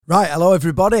Right, hello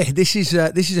everybody. This is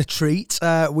a treat.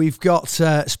 We've got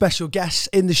special guests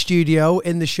in the studio,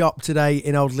 in the shop today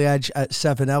in Oldley Edge at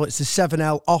 7L. It's the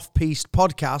 7L Off-Piste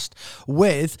podcast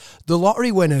with the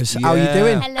lottery winners. Yeah. How are you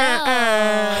doing?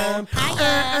 Hello.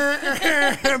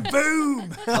 Hiya.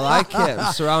 Boom. I like it.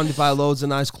 I'm surrounded by loads of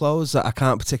nice clothes that I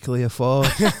can't particularly afford.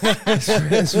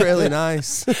 It's really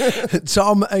nice.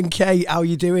 Thom and Kate, how are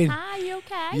you doing? Hi, you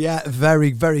okay? Yeah,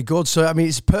 very, very good. So, I mean,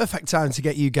 it's a perfect time to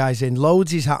get you guys in.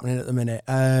 Loads is happening at the minute.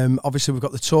 Obviously, we've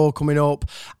got the tour coming up,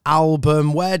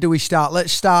 album. Where do we start?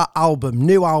 Let's start album.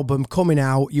 New album coming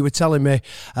out. You were telling me,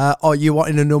 you're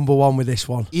wanting a number one with this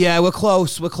one. Yeah, we're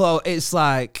close. It's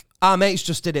like... our mates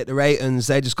just did it, the Rylance.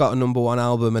 They just got a number one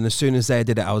album, and as soon as they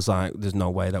did it, I was like, there's no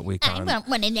way that we can. I want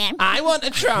one of them. I want a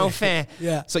trophy.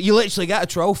 Yeah. So you literally get a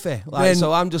trophy.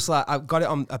 So I'm just like, I've got it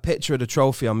on a picture of the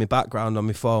trophy on my background on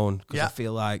my phone, because I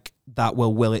feel like that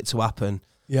will will it to happen.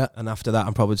 Yeah. And after that,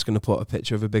 I'm probably just going to put a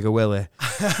picture of a bigger willy.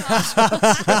 Will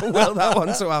that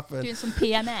want to happen? Doing some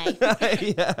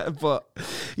PMA. Yeah, but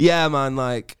yeah, man,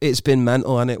 like it's been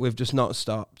mental, and we've just not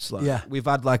stopped. Like, we've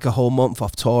had like a whole month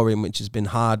off touring, which has been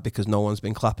hard because no one's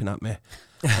been clapping at me,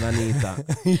 and I need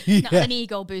that. Not an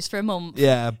ego boost for a month.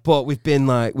 Yeah, but we've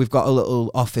got a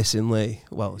little office in Lee,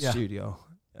 studio,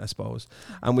 I suppose,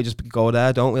 and we just go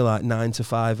there, don't we? Like 9 to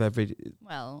 5 every,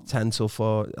 10 till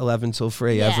 4, 11 till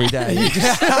 3 every day.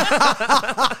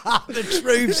 The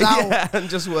truth's out. And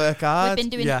just work hard. We've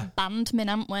been doing bandmin,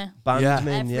 haven't we?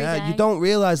 Bandmin, Every day. You don't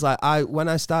realise, like, when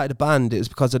I started a band, it was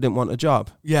because I didn't want a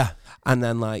job. Yeah. And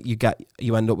then, like, you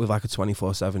end up with like a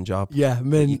 24/7 job. Yeah, I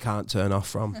mean, you can't turn off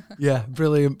from. Yeah,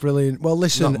 brilliant. Well,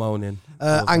 listen, not moaning.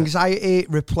 Anxiety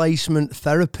replacement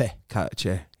therapy.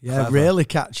 Catchy. Yeah, Clever. really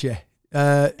catchy.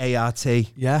 ART.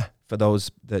 Yeah. For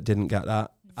those that didn't get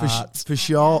that. For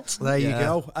short. There you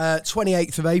go.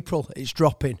 28th of April, it's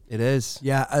dropping. It is.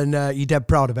 Yeah, and you're dead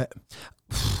proud of it.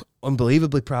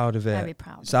 Unbelievably proud of it. Very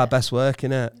proud. It's our best work,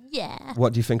 innit? Yeah.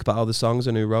 What do you think about all the songs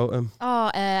and who wrote them?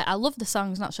 Oh, I love the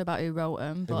songs. Not sure about who wrote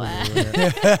them, but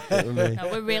no,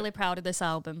 we're really proud of this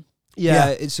album. Yeah,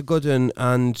 it's a good one,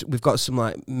 and we've got some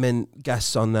like mint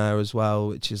guests on there as well,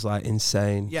 which is like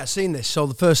insane. Yeah, seen this. So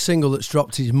the first single that's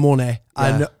dropped is Money,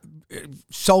 and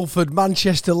Salford,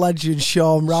 Manchester legend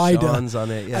Shaun Ryder. Shaun's on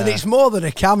it, yeah. And it's more than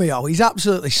a cameo. He's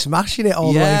absolutely smashing it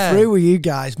all the way through with you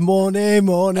guys. Money,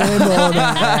 money,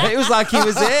 money. It was like he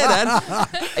was here then.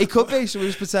 He could be, so we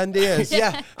just pretend he is.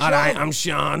 Yeah. All right, I'm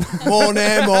Shaun.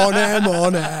 Money, money,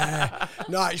 money.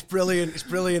 No, it's brilliant. It's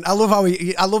brilliant. I love how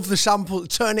I love the sample.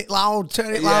 Turn it loud,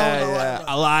 turn it loud. Yeah,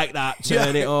 I like that.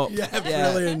 Turn it up. Yeah,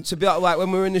 brilliant. To be like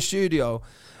when we were in the studio,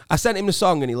 I sent him the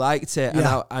song and he liked it,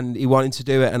 and he wanted to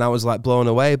do it, and I was like blown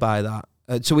away by that.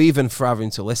 So even for having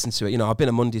to listen to it, you know, I've been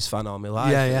a Mondays fan all my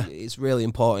life. Yeah. It's really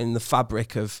important in the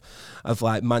fabric of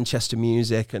like Manchester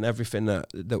music and everything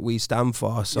that we stand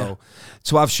for. So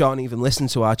to have Shaun even listen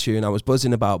to our tune, I was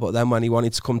buzzing about. But then when he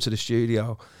wanted to come to the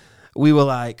studio, we were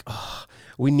like,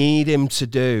 we need him to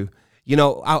do. You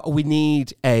know, we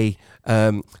need a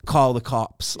call the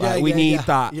cops. Like, we need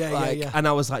that. And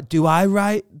I was like, do I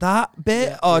write that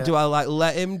bit or do I like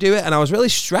let him do it? And I was really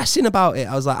stressing about it.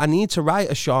 I was like, I need to write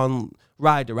a Shaun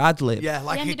Ryder ad-lib. Yeah,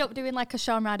 like he ended up doing like a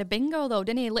Shaun Ryder bingo though,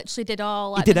 didn't he? He literally did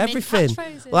all like he did everything.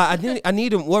 Like I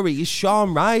needn't worry. He's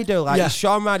Shaun Ryder. Like he's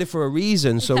Shaun Ryder for a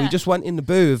reason. So we just went in the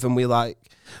booth and we like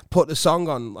put the song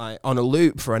on like on a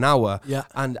loop for an hour. Yeah.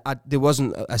 And there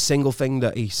wasn't a single thing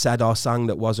that he said or sang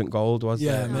that wasn't gold, was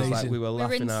there? Amazing. It was like we were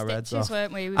laughing our heads off.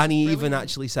 Weren't we? And he even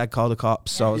actually said call the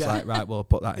cops. So I was like, right, we'll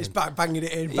put that in. It's banging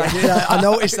it in. I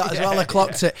noticed that as well. I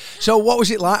clocked it. So what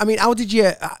was it like? I mean, how did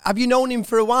you, have you known him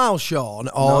for a while, Shaun?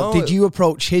 Or did you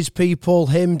approach his people,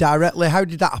 him directly? How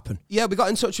did that happen? Yeah, we got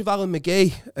in touch with Alan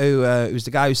McGee, who was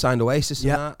the guy who signed Oasis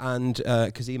and that, and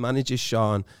because he manages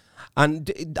Shaun.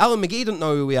 And Alan McGee didn't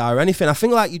know who we are or anything. I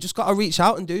think like you just got to reach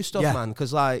out and do stuff, man,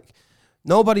 because like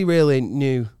nobody really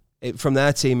knew it from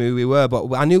their team who we were,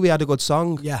 but I knew we had a good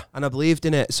song, and I believed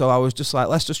in it, so I was just like,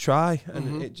 let's just try,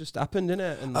 and it just happened,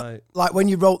 innit? And like when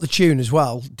you wrote the tune as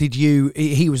well, did you?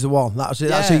 He was the one. That was it.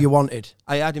 That's who you wanted.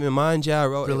 I had him in mind. Yeah, I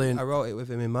wrote it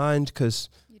with him in mind because.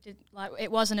 Like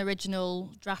it was an original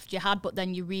draft you had, but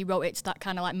then you rewrote it to that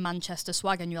kind of like Manchester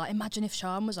swag, and you're like, imagine if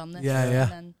Shaun was on this. Yeah.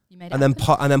 And then you made it and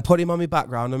then put him on my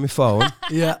background on my phone.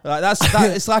 Yeah, like that.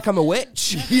 It's like I'm a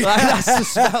witch. Like that's the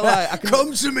spell. Like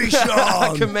come to me, Shaun.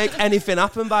 I can make anything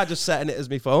happen by just setting it as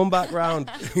my phone background.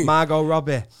 Margot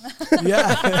Robbie.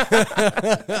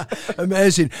 Yeah,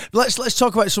 amazing. Let's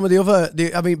talk about some of the other.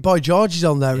 I mean, Boy George is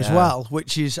on there as well,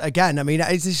 which is again. I mean,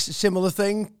 is this a similar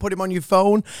thing? Put him on your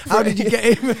phone. How did you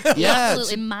get him? Yeah.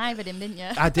 absolutely mithered him, didn't you?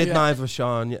 I did neither,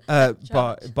 Shaun.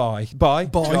 Boy,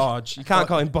 George. You can't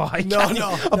call him boy.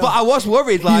 No. But I was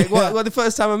worried. Like, well, the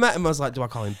first time I met him, I was like, do I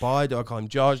call him boy? Do I call him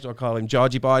George? Do I call him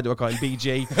Georgie boy? Do I call him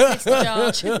BG?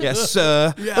 Mr. George. Yes,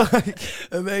 sir. Yeah.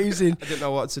 Amazing. I didn't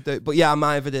know what to do. But yeah, I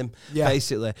mithered him, Yeah.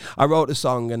 basically. I wrote a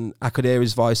song and I could hear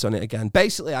his voice on it again.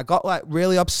 Basically, I got like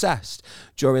really obsessed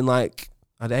during like,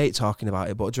 I hate talking about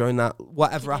it, but during that,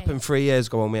 whatever happened 3 years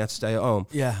ago when we had to stay at home.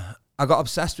 Yeah. I got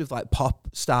obsessed with like pop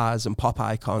stars and pop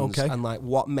icons and like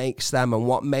what makes them and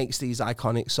what makes these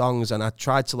iconic songs. And I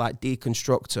tried to like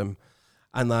deconstruct them,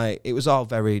 and like it was all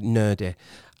very nerdy,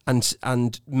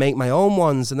 and make my own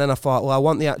ones. And then I thought, well, I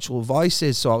want the actual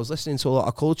voices. So I was listening to a lot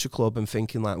of Culture Club and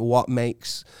thinking like, what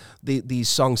makes these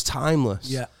songs timeless?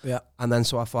 Yeah, yeah. And then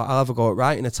so I thought I'll have a go at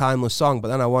writing a timeless song. But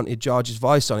then I wanted George's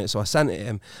voice on it, so I sent it to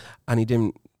him, and he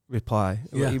didn't reply.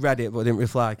 Yeah. He read it but didn't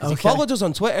reply because he followed us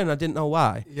on Twitter, and I didn't know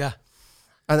why. Yeah.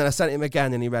 And then I sent him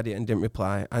again and he read it and didn't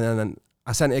reply. And then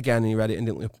I sent it again and he read it and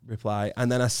didn't reply.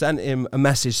 And then I sent him a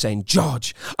message saying,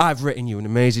 George, I've written you an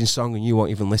amazing song and you won't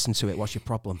even listen to it. What's your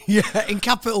problem? Yeah, in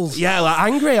capitals. Yeah, like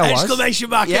angry I was. Exclamation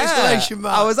mark, exclamation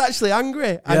mark. I was actually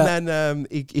angry. And then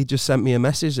he just sent me a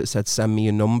message that said, send me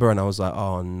your number. And I was like,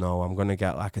 oh no, I'm going to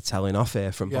get like a telling off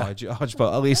here from Boy George.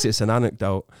 But at least it's an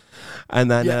anecdote. And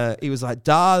then he was like,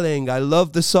 darling, I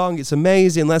love the song. It's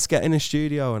amazing. Let's get in a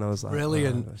studio. And I was like,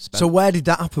 brilliant. So where did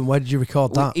that happen? Where did you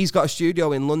record that? He's got a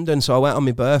studio in London, so I went on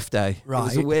my birthday. Right. It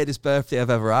was the weirdest birthday I've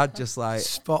ever had, just like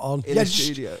spot on. in the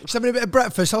studio. Just having a bit of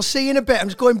breakfast. I'll see you in a bit. I'm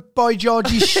just going Boy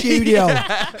George's studio.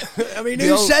 I mean,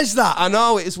 who says that? I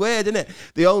know, it's weird, isn't it?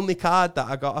 The only card that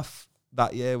I got off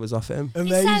that year was off him.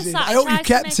 Amazing. He says that. I hope you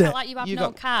kept it. Like you have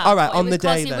no card. All right, on the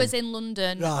day because then. he was in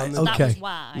London. Right, so that was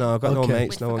why. No, I've got no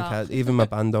mates. We'd No one cares. Even my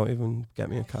band don't even get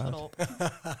me a card.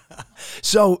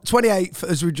 So 28th,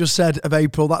 as we just said, of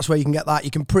April, that's where you can get that.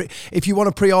 You can if you want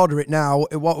to pre-order it now,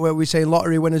 what were we saying?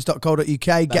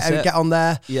 lotterywinners.co.uk. Get on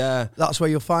there. Yeah. That's where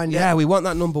you'll find it. Yeah, we want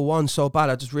that number one so bad.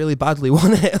 I just really badly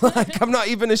want it. Like, I'm not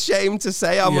even ashamed to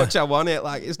say how much I want it.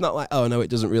 Like, it's not like, oh no, it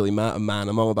doesn't really matter, man.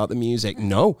 I'm all about the music.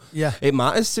 No. Yeah. It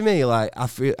matters to me. Like,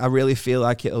 I really feel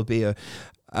like it'll be an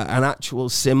actual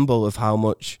symbol of how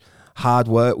much hard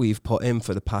work we've put in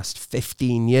for the past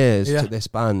 15 years to this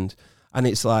band. And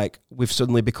it's like we've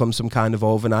suddenly become some kind of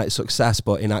overnight success,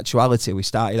 but in actuality, we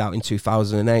started out in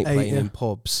 2008 playing in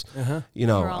pubs. You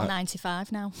know, we're all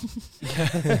 95 now.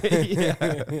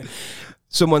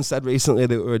 Someone said recently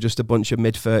that we were just a bunch of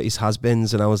mid-30s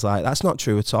has-beens, and I was like, that's not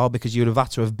true at all, because you'd have had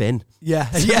to have been. Yeah.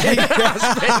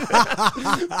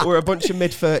 We're a bunch of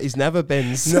mid-30s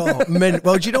never-beens. No,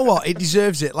 well, do you know what? It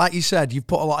deserves it. Like you said, you've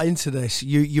put a lot into this.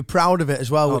 You're proud of it as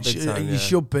well, which you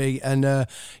should be. And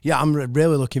I'm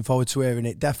really looking forward to hearing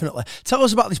it, definitely. Tell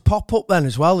us about this pop-up then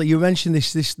as well. You mentioned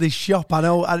this shop. I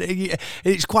know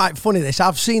it's quite funny, this.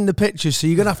 I've seen the pictures, so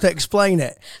you're going to have to explain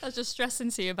it. I was just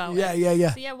stressing to you about it.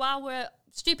 Yeah. So while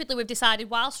stupidly we've decided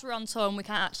whilst we're on tour and we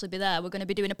can't actually be there, we're going to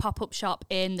be doing a pop-up shop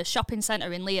in the shopping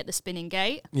centre in Lee at the Spinning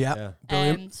Gate. Yeah.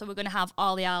 So we're going to have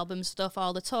all the album stuff,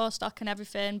 all the tour stock and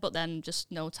everything, but then just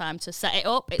no time to set it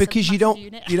up. It's because you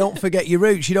don't forget your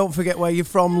roots, you don't forget where you're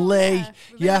from. Lee.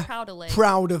 We're really proud of Lee.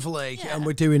 Proud of Lee, and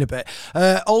we're doing a bit.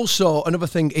 Also, another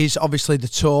thing is obviously the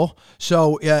tour.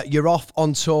 So you're off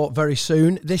on tour very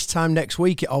soon. This time next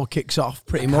week it all kicks off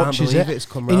pretty much, is it? It's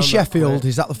come in round Sheffield,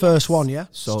 is that the first one, yeah?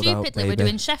 Sold Stupidly, out, baby. we're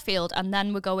doing Sheffield and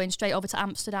then we're going straight over to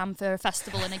Amsterdam for a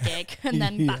festival and a gig and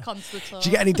then back onto the tour. Do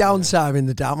you get any downtime in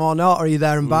the dam or not? Or are you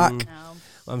there and back? No.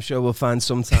 I'm sure we'll find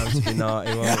some time to be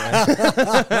naughty, won't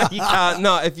we? You can't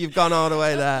not if you've gone all the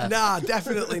way there. Nah,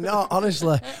 definitely not.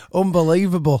 Honestly,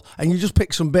 unbelievable. And you just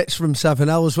pick some bits from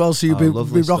 7L as well, so you'll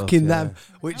be rocking them,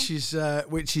 which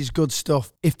is good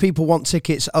stuff. If people want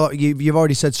tickets, you've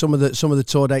already said some of the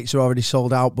tour dates are already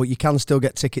sold out, but you can still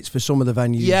get tickets for some of the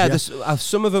venues. Yeah,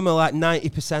 some of them are like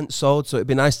 90% sold, so it'd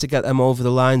be nice to get them over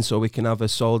the line so we can have a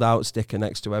sold out sticker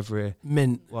next to every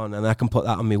one, and I can put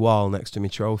that on my wall next to my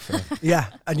trophy. Yeah.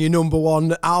 And your number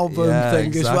one album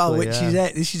thing as well, which is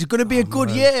it. This is going to be a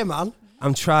good year, man.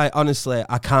 I'm trying, honestly,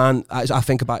 I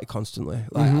think about it constantly.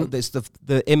 Like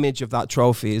the image of that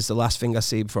trophy is the last thing I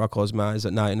see before I close my eyes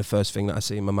at night and the first thing that I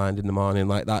see in my mind in the morning.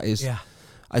 Like that is,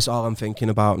 that's all I'm thinking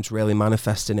about. I'm just really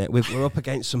manifesting it. We're up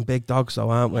against some big dogs though,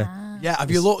 aren't we? Yeah,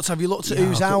 have you looked at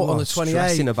who's out on the 28th?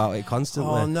 Stressing about it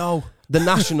constantly. Oh no. The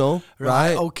National,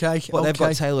 right? Okay. But they've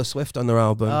got Taylor Swift on their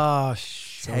album. Oh,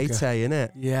 Tay-Tay,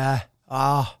 innit? Yeah.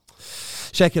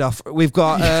 Shake it off. We've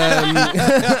got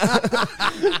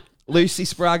Lucy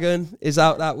Spraggan is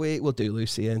out that week. We'll do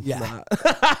Lucy in. Yeah.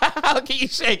 I'll keep you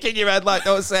shaking your head like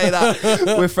don't say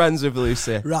that. We're friends with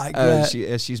Lucy. Right.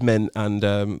 She's mint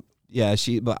and yeah,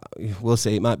 but we'll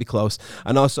see. It might be close.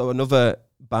 And also another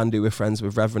band who we're friends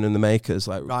with, Reverend and the Makers,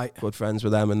 like good friends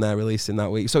with them, and they're releasing that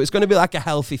week. So it's going to be like a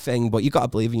healthy thing, but you got to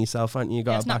believe in yourself, haven't you?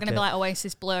 It's not going to be like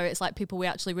Oasis Blur. It's like people we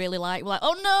actually really like. We're like,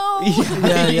 oh no.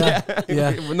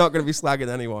 Yeah. We're not going to be slagging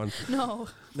anyone.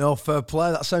 No, fair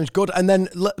play. That sounds good. And then,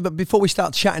 but before we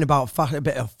start chatting about a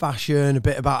bit of fashion, a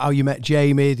bit about how you met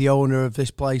Jamie, the owner of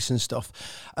this place and stuff,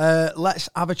 let's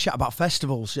have a chat about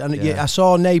festivals. And I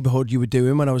saw Neighbourhood you were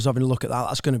doing when I was having a look at that.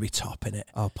 That's going to be top, innit?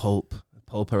 Oh, Pulp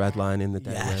are headlining the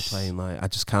day we're playing. Like, I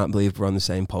just can't believe we're on the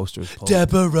same poster as Pulp.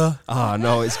 Deborah. Oh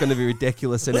no, it's going to be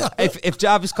ridiculous, isn't it? If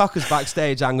Jarvis Cocker's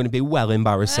backstage, I'm going to be well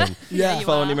embarrassing.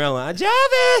 Phoning him around like,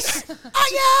 Jarvis!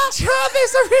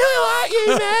 Jarvis, I really like you,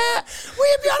 mate. Will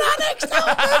you be on our next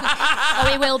album? Oh,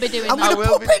 he will be doing I'm going to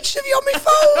put pictures of you on my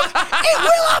phone. It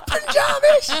will happen,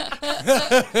 Jarvis.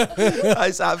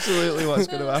 That's absolutely what's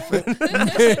going to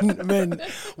happen. Min.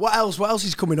 What else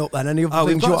is coming up then? Any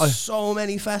other things? We've got so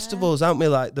many festivals, haven't we?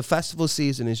 Like, the festival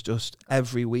season is just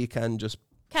every weekend, just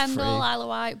Kendall, free. Isle of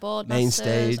Wight, Board Main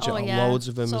Masters. stage, loads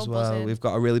of them so as well. Buzzing. We've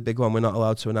got a really big one we're not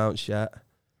allowed to announce yet.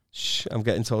 Shh, I'm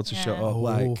getting told to shut up.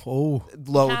 Loads.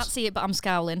 Can't see it, but I'm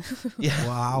scowling.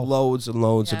 Wow. Loads and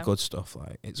loads of good stuff.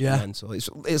 Like, it's mental.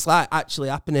 It's like actually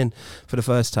happening for the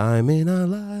first time in our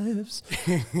lives.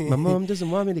 My mum doesn't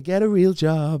want me to get a real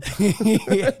job. Do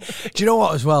you know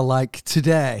what as well? Like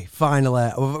today,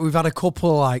 finally, we've had a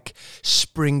couple like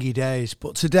springy days,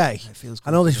 but today,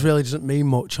 I know this really doesn't mean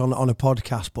much on a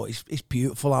podcast, but it's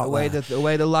beautiful out there. The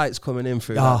way the light's coming in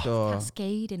through that door.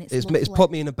 Cascading, it's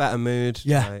put me in a better mood.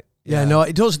 Yeah. Like, yeah, no,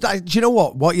 it does. Do you know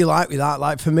what you like with that?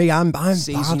 Like for me, I'm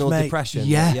seasonal bad, depression.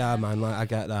 Yeah, man. Like I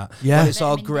get that. Yeah, when it's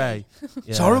all grey.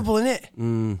 It's horrible, isn't it?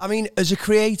 I mean, as a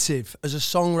creative, as a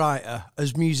songwriter,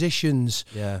 as musicians,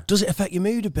 does it affect your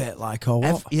mood a bit? Like or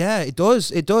what? It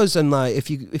does. It does. And like if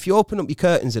you open up your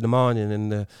curtains in the morning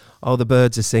and all the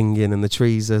birds are singing and the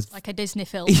trees are like a Disney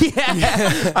film.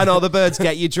 Yeah, and all the birds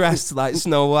get you dressed like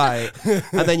Snow White,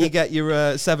 and then you get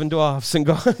your 7 dwarfs and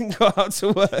go out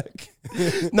to work.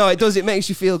 No, it does. It makes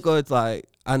you feel good. Like,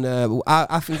 and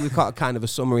I think we've got kind of a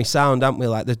summery sound, haven't we?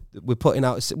 Like we're putting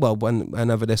out. Well,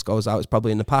 whenever this goes out, it's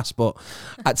probably in the past. But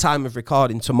at time of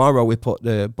recording, tomorrow we put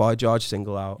the Boy George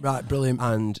single out. Right, brilliant.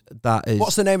 And that is.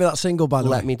 What's the name of that single, by the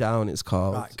way? Let Me Down. It's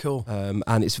called. Right, cool.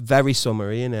 And it's very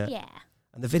summery, isn't it? Yeah.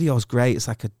 And the video's great. It's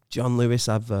like a John Lewis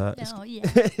advert.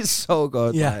 It's so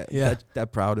good. Yeah, They're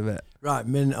proud of it. Right,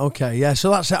 okay, yeah. So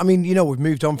that's it. I mean, we've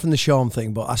moved on from the Shaun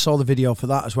thing, but I saw the video for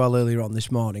that as well earlier on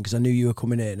this morning because I knew you were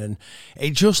coming in, and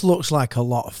it just looks like a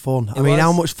lot of fun.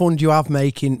 How much fun do you have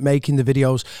making the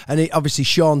videos? And obviously,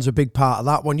 Shaun's a big part of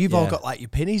that one. You've all got like your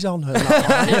pinnies on her.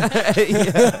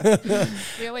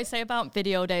 We always say about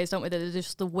video days, don't we? That they're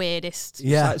just the weirdest.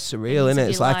 Yeah, it's surreal, isn't it?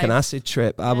 It's like an acid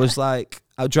trip. I was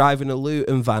driving a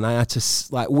Luton van. I had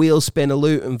to wheel spin a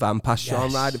Luton van past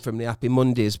Shaun Ryder from the Happy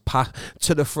Mondays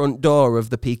to the front door of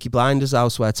the Peaky Blinders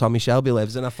house where Tommy Shelby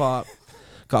lives, and I thought,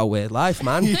 got a weird life,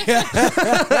 man.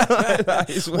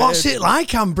 What's it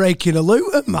like? I'm breaking a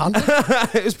Luton, man.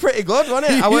 It was pretty good,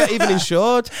 wasn't it? I weren't even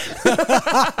insured.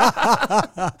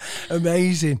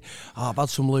 Amazing. I've had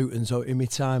some Lutons in my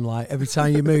time. Like every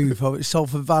time you move, it's sold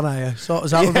for van hire. Sort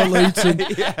us out of a Luton.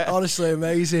 Honestly,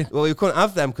 amazing. Well, we couldn't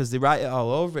have them because they write it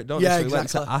all over it, don't they? So we went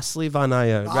to Astley Van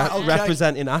Hire,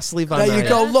 representing Astley Van Hire. There you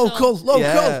go, local,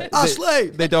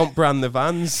 Astley. They don't brand the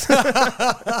vans,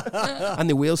 and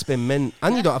the wheel spin mint,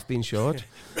 and you don't have to be insured.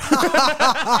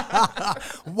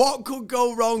 What could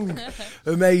go wrong?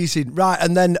 Amazing. Right,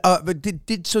 and then but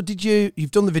did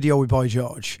you've done the video with Boy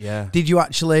George? Yeah. Did you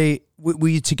actually were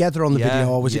you together on the video,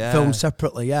 or was it filmed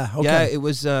separately? Yeah. Okay. Yeah, it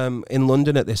was in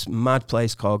London at this mad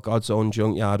place called God's Own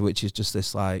Junkyard, which is just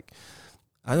this like,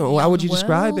 I don't know, how would you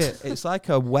describe it? It's like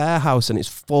a warehouse and it's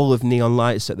full of neon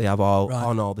lights that they have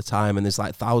on all the time, and there's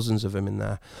like thousands of them in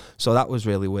there. So that was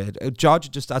really weird. George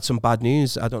just had some bad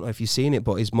news. I don't know if you've seen it,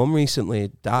 but his mum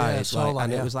recently died.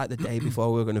 It was like the day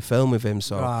before we were going to film with him.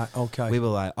 So we were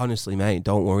like, honestly, mate,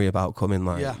 don't worry about coming.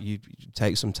 Like, you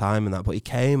take some time and that. But he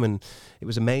came, and it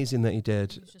was amazing that he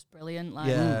did. He was just brilliant.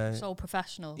 Like, so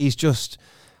professional. He's just...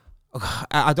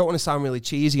 I don't want to sound really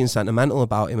cheesy and sentimental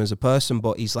about him as a person,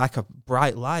 but he's like a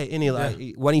bright light, isn't he?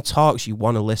 Like when he talks, you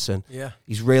want to listen. Yeah,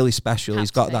 he's really special.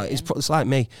 He's got that. It's like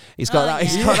me. He's got that.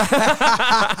 He's got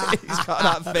that. He's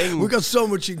got that thing. We've got so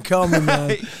much in common,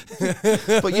 man.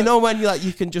 But you know when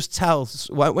you can just tell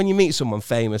when you meet someone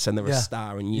famous and they're a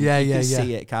star, and you can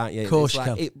see it, can't you? Of course,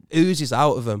 it oozes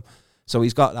out of them. So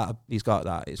he's got that.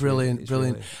 It's brilliant, really,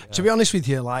 brilliant. Really, To be honest with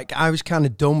you, like I was kind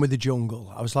of done with the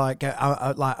jungle. I was like,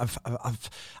 I've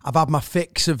had my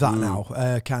fix of that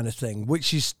now, kind of thing,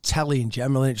 which is telly in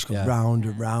general. And it just goes round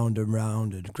and round and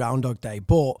round and Groundhog Day.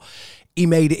 But he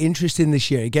made it interesting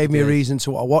this year. He gave me a reason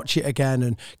to watch it again,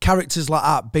 and characters like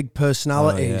that, big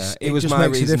personalities. It was just my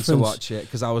makes a reason to difference. watch it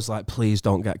because I was like, please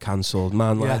don't get cancelled,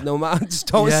 man. Like, no man, just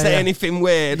don't say anything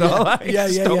weird. Or like,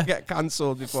 just don't get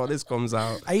cancelled before this comes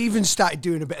out. I even started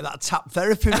doing a bit of that tap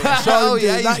therapy. Bit. He's you well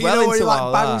know, where he into like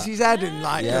all bangs that. his head and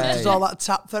like does all that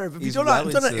tap therapy. Have you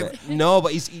done it? No,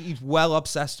 but he's well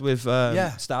obsessed with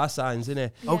star signs,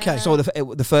 isn't he? Okay. So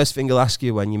the first thing he'll ask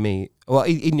you when you meet, well,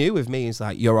 he knew with me, he's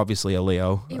like, you're obviously a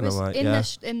Leo. He and was I'm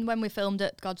like, in when we filmed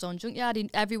at God's Own Junkyard,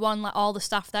 everyone, like all the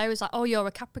staff there was like, oh, you're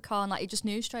a Capricorn. Like, he just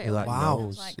knew straight away. Like, wow.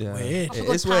 knows. Like, weird. It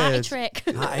is weird. Trick.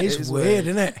 That is weird,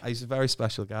 isn't it? He's a very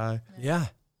special guy. Yeah.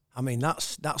 I mean,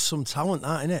 that's some talent,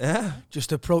 that, isn't it? Yeah.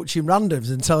 Just approaching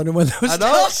randoms and telling them when they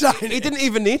were He didn't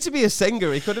even need to be a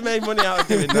singer. He could have made money out of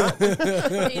doing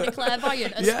that. Being a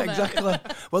clairvoyant. Yeah, exactly.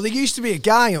 Well, there used to be a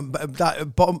guy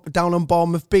down on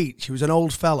Bournemouth Beach. He was an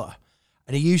old fella.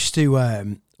 And he used to,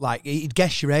 he'd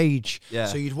guess your age. Yeah.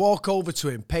 So you'd walk over to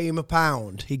him, pay him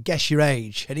 £1, he'd guess your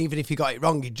age. And even if you got it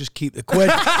wrong, he'd just keep the quid.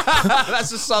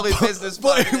 That's a solid business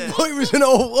plan. But he was an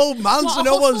old man, so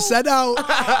no one said out.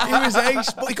 He was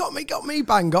ace. But he got me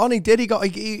bang on. He did.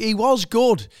 He was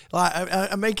good. Like,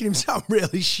 I'm making him sound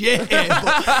really shit here,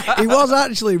 but he was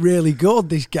actually really good,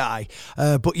 this guy.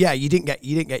 But yeah, you didn't get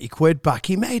your quid back.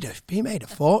 He made a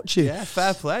fortune. Yeah,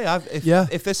 fair play.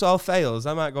 If this all fails,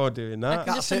 I might go doing that. I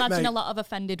can just imagine a lot of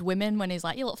offended women when he's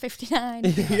like, you look 59.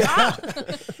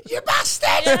 You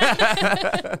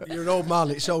bastard! You're an old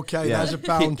man, it's okay. Yeah. There's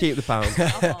 £1. Keep the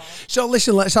pound. So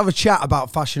listen, let's have a chat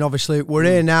about fashion. Obviously, we're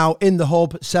here now in the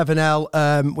hub,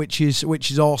 7L, which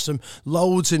is awesome.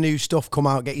 Loads of new stuff come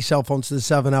out. Get yourself onto the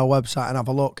 7L website and have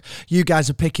a look. You guys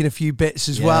are picking a few bits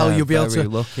as well. You'll be able to. Very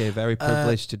lucky, very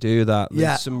privileged to do that. There's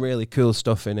yeah. some really cool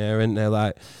stuff in here, isn't there?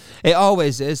 Like, it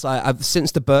always is. Like,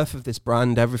 since the birth of this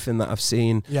brand, everything that I've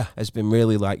seen has been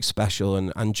really like special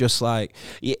and just like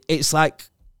it's like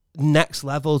next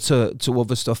level to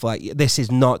other stuff. Like, this is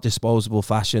not disposable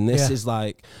fashion. This is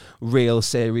like real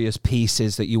serious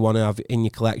pieces that you want to have in your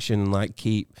collection and like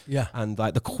keep. Yeah. And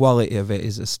like the quality of it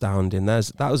is astounding.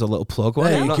 That was a little plug.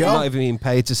 I'm not even being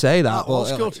paid to say that.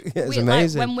 But good. It's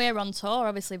amazing. Like, when we're on tour,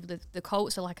 obviously the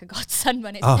coats are like a godsend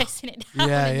when it's pissing it down.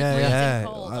 Yeah.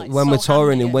 Cold, like, when so we're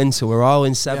touring in handy. winter, we're all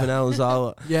in 7Ls all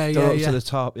up to the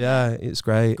top. Yeah, it's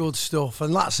great. Good stuff.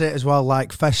 And that's it as well,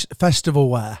 like festival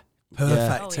wear.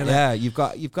 Perfect. Yeah, you've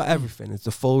got everything. It's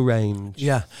a full range.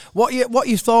 Yeah. What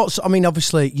your thoughts? I mean,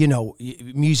 obviously, you know,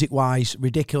 music wise,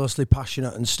 ridiculously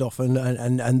passionate and stuff, and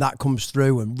that comes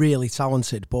through and really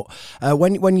talented. But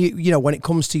when when it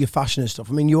comes to your fashion and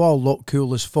stuff, I mean, you all look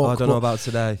cool as fuck. I don't know about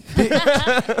today.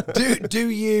 do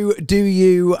you?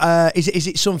 Is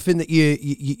it something that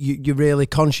you're really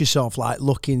conscious of, like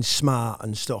looking smart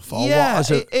and stuff? Or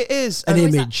what, it is an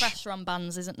There's image. that pressure on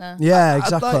bands, isn't there? Yeah,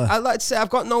 exactly. I'd like to say I've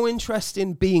got no interest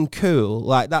in being cool.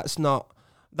 Like, that's not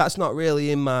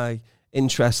really in my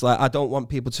interest. Like, I don't want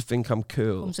people to think I'm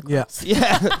cool. Yeah.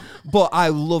 But I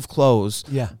love clothes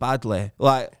badly.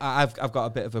 Like, I've got a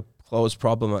bit of a clothes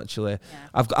problem, actually.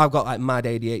 I've got like mad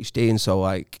ADHD, and so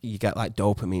like you get like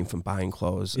dopamine from buying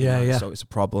clothes. So it's a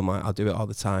problem. I'll do it all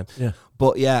the time. Yeah.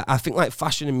 But yeah, I think like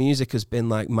fashion and music has been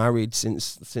like married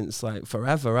since like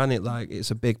forever, and it like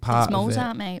it's a big part of it. It's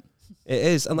Mozart, mate. It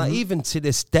is, and like even to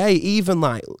this day, even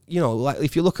like, you know, like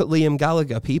if you look at Liam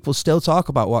Gallagher, people still talk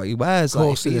about what he wears.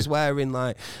 Like, if he's wearing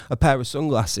like a pair of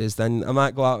sunglasses, then I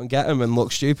might go out and get them and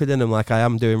look stupid in them, like I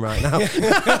am doing right now.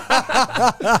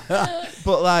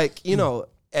 But like, you know,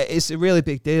 it's a really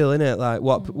big deal, isn't it? Like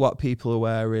what people are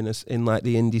wearing in like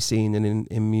the indie scene and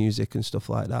in music and stuff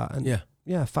like that. And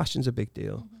yeah, fashion's a big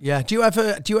deal. Yeah. Do you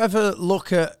ever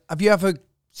look at? Have you ever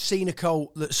seen a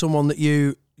coat that someone that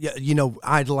you know,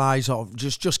 idolise or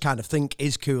just kind of think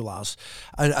is cool as,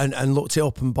 and looked it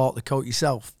up and bought the coat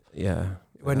yourself? Yeah.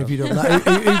 When have you done that?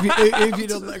 Have you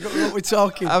done that? What we're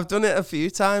talking? I've done it a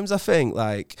few times, I think.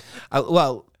 Like,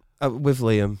 with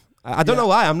Liam. I don't know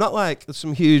why. I'm not like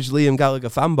some huge Liam Gallagher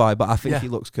fanboy, but I think he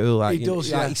looks cool. Like, he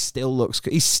does. He still looks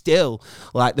cool. He's still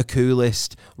like the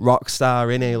coolest rock star,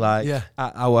 isn't he? Like,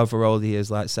 however old he is,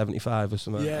 like 75 or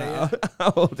something.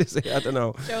 How old is he? I don't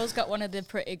know. Joel's got one of the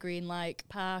pretty green like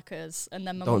Parkers, and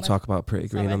then my don't mum talk about pretty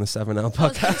green on the 7L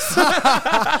podcast.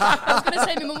 I was going to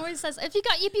say, my mum always says, "Have you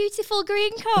got your beautiful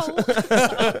green coat?"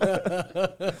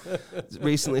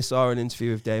 Recently saw an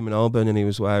interview with Damon Albarn, and he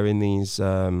was wearing these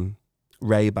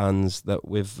Ray-Bans that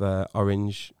with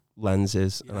orange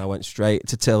lenses, and I went straight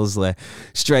to Tilsley,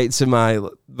 straight to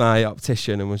my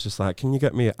optician, and was just like, "Can you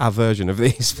get me a version of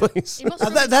these, please?"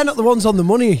 They're not the ones on the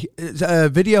Money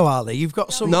video, are they? You've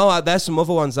got some. No, there's some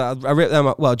other ones that I ripped them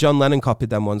up. Well, John Lennon copied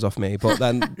them ones off me, but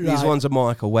then these ones are more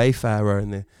like a Wayfarer,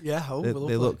 and they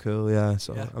look cool. Yeah,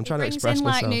 so I'm trying to express in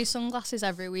myself. Like new sunglasses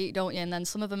every week, don't you? And then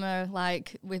some of them are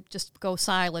like we just go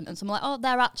silent, and some are like, oh,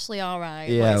 they're actually all right.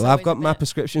 Yeah, well, I've got my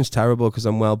prescription's terrible because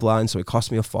I'm well blind, so it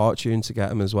cost me a fortune to get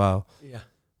them as well. Yeah.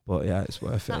 But yeah, it's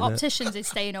worth it. Opticians is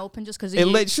staying open just because it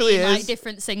literally is. Like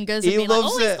different singers. He and be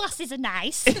loves like, it. His glasses are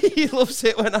nice. He loves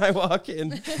it when I walk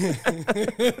in.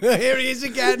 Here he is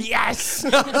again. Yes.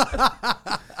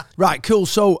 Right, cool.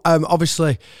 So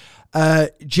obviously,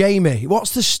 Jamie,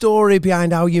 what's the story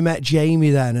behind how you met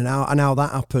Jamie then, and how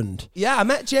that happened? Yeah, I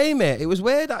met Jamie. It was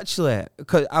weird actually,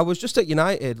 because I was just at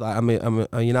United. Like I'm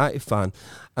a United fan,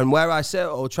 and where I sit at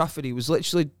Old Trafford, he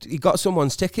got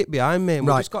someone's ticket behind me, and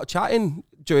we just got chatting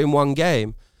during one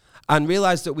game, and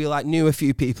realised that we like knew a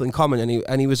few people in common,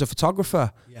 and he was a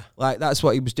photographer. Yeah, like that's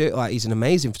what he was doing. Like he's an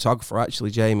amazing photographer,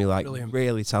 actually, Jamie. Like brilliant.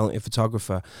 Really talented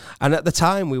photographer. And at the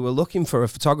time, we were looking for a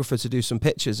photographer to do some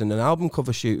pictures and an album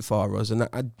cover shoot for us. And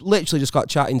I literally just got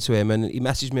chatting to him, and he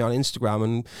messaged me on Instagram,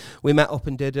 and we met up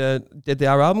and did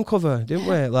our album cover, didn't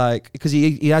we? Like because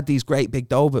he had these great big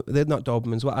they're not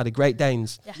Dobermans. What are they? Great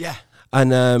Danes. Yeah.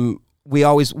 And we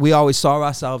always saw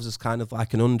ourselves as kind of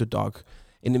like an underdog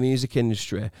in the music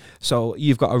industry. So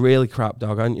you've got a really crap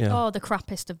dog, haven't you? Oh, the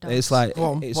crappiest of dogs. It's like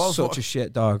it's such a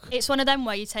shit dog. It's one of them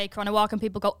where you take her on a walk and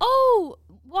people go, "Oh,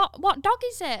 what dog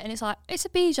is it?" And it's like, "It's a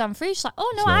Bichon Frise." She's like,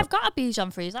 "Oh no, I've got a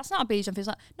Bichon Frise. That's not a Bichon Frise."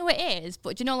 Like, no, it is.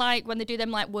 But do you know, like when they do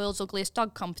them like world's ugliest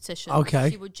dog competition? Okay.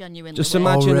 You would genuinely just win.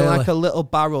 imagine like a little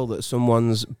barrel that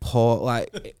someone's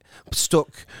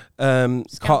stuck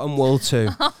cotton wool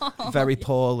to very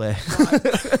poorly.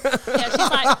 Yeah, she's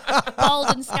like bald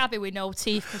and scabby with no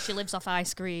teeth because she lives off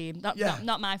ice cream.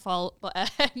 Not my fault, but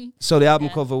so the album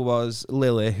cover was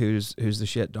Lily, who's the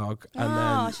shit dog, and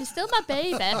then she's still my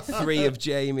baby. 3 of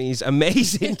Jamie's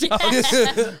amazing dogs,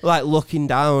 like looking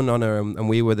down on her, and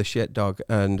we were the shit dog.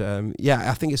 And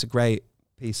I think it's a great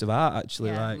piece of art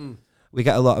actually. Like we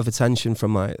get a lot of attention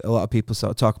from like a lot of people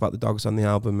sort of talk about the dogs on the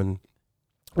album, and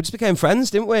we just became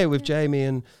friends, didn't we, with Jamie,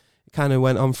 and it kind of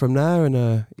went on from there.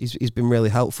 And he's been really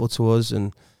helpful to us,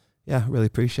 and yeah, really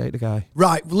appreciate the guy.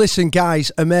 Right, listen,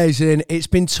 guys, amazing. It's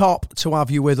been top to have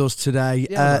you with us today.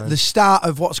 The start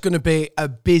of what's going to be a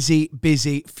busy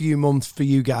few months for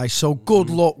you guys. So good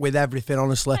luck with everything,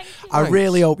 honestly. I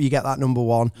really hope you get that number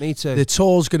one. Me too. The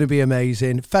tour's going to be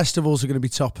amazing. Festivals are going to be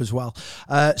top as well.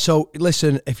 So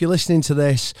listen, if you're listening to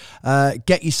this,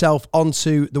 get yourself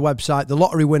onto the website,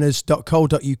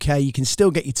 thelotterywinners.co.uk. You can still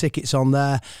get your tickets on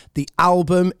there. The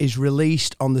album is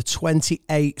released on the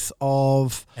 28th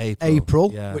of April,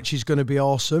 which is going to be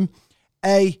awesome.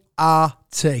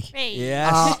 ART.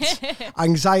 Yes.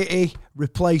 Anxiety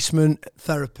Replacement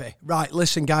Therapy. Right,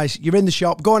 listen, guys, you're in the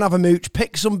shop. Go and have a mooch,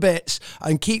 pick some bits,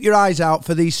 and keep your eyes out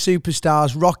for these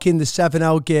superstars rocking the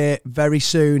 7L gear very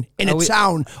soon in a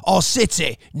town or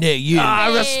city near you.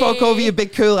 I spoke over your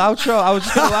big cool outro. I was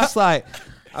just going to ask, like,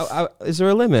 is there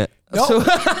a limit? No. So,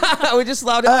 are we just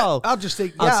allowed it all? I'll just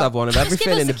think, I'll just have one of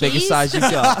everything in the biggest size you've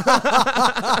got.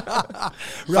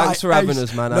 Thanks for having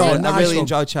us, man. I really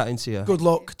enjoyed chatting to you. Good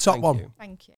luck. Top one. Thank you.